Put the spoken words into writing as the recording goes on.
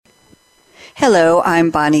Hello,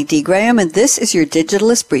 I'm Bonnie D. Graham, and this is your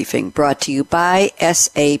Digitalist Briefing, brought to you by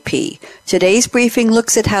SAP. Today's briefing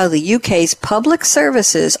looks at how the UK's public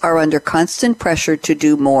services are under constant pressure to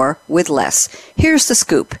do more with less. Here's the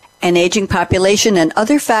scoop. An aging population and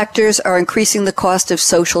other factors are increasing the cost of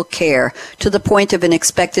social care to the point of an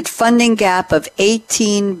expected funding gap of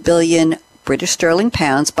 18 billion British sterling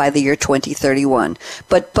pounds by the year 2031.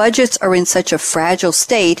 But budgets are in such a fragile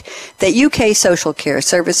state that UK social care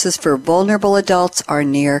services for vulnerable adults are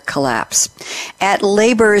near collapse. At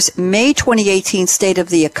Labour's May 2018 State of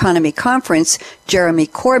the Economy conference, Jeremy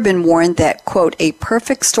Corbyn warned that, quote, a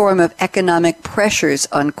perfect storm of economic pressures,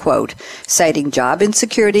 unquote, citing job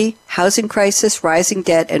insecurity, housing crisis, rising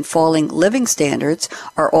debt, and falling living standards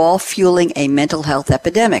are all fueling a mental health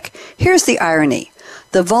epidemic. Here's the irony.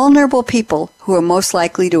 The vulnerable people who are most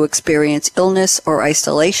likely to experience illness or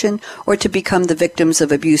isolation or to become the victims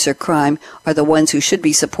of abuse or crime are the ones who should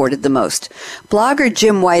be supported the most. Blogger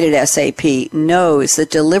Jim White at SAP knows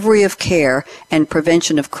that delivery of care and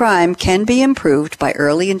prevention of crime can be improved by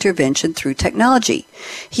early intervention through technology.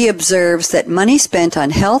 He observes that money spent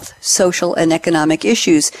on health, social, and economic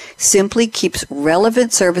issues simply keeps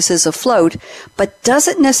relevant services afloat, but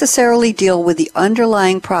doesn't necessarily deal with the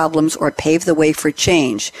underlying problems or pave the way for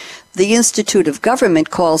change. The Institute of Government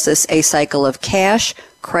calls this a cycle of cash,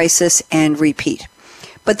 crisis, and repeat.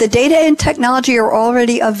 But the data and technology are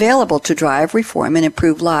already available to drive reform and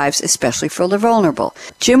improve lives, especially for the vulnerable.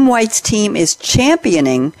 Jim White's team is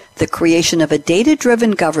championing the creation of a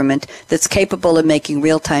data-driven government that's capable of making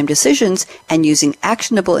real-time decisions and using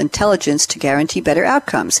actionable intelligence to guarantee better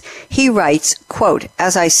outcomes. He writes, quote,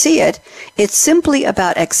 as I see it, it's simply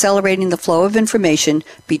about accelerating the flow of information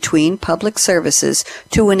between public services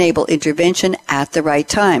to enable intervention at the right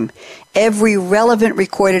time. Every relevant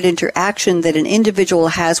recorded interaction that an individual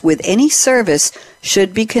has with any service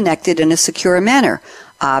should be connected in a secure manner.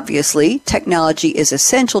 Obviously, technology is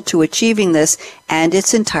essential to achieving this, and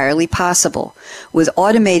it's entirely possible. With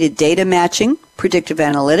automated data matching, predictive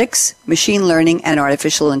analytics, machine learning, and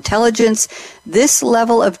artificial intelligence, this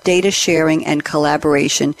level of data sharing and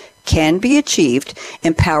collaboration can be achieved,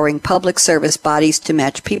 empowering public service bodies to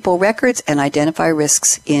match people records and identify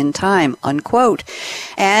risks in time, unquote.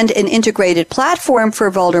 And an integrated platform for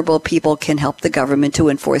vulnerable people can help the government to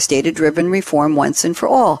enforce data-driven reform once and for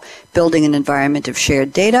all, building an environment of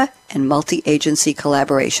shared data and multi-agency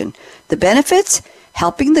collaboration. The benefits?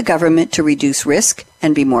 Helping the government to reduce risk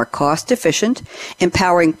and be more cost efficient,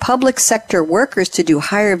 empowering public sector workers to do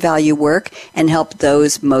higher value work and help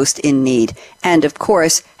those most in need, and of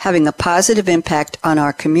course, having a positive impact on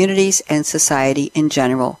our communities and society in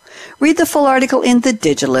general. Read the full article in The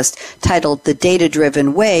Digitalist titled The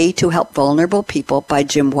Data-Driven Way to Help Vulnerable People by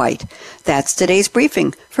Jim White. That's today's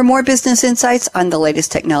briefing. For more business insights on the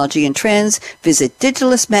latest technology and trends, visit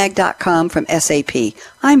digitalistmag.com from SAP.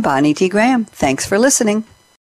 I'm Bonnie T. Graham. Thanks for listening.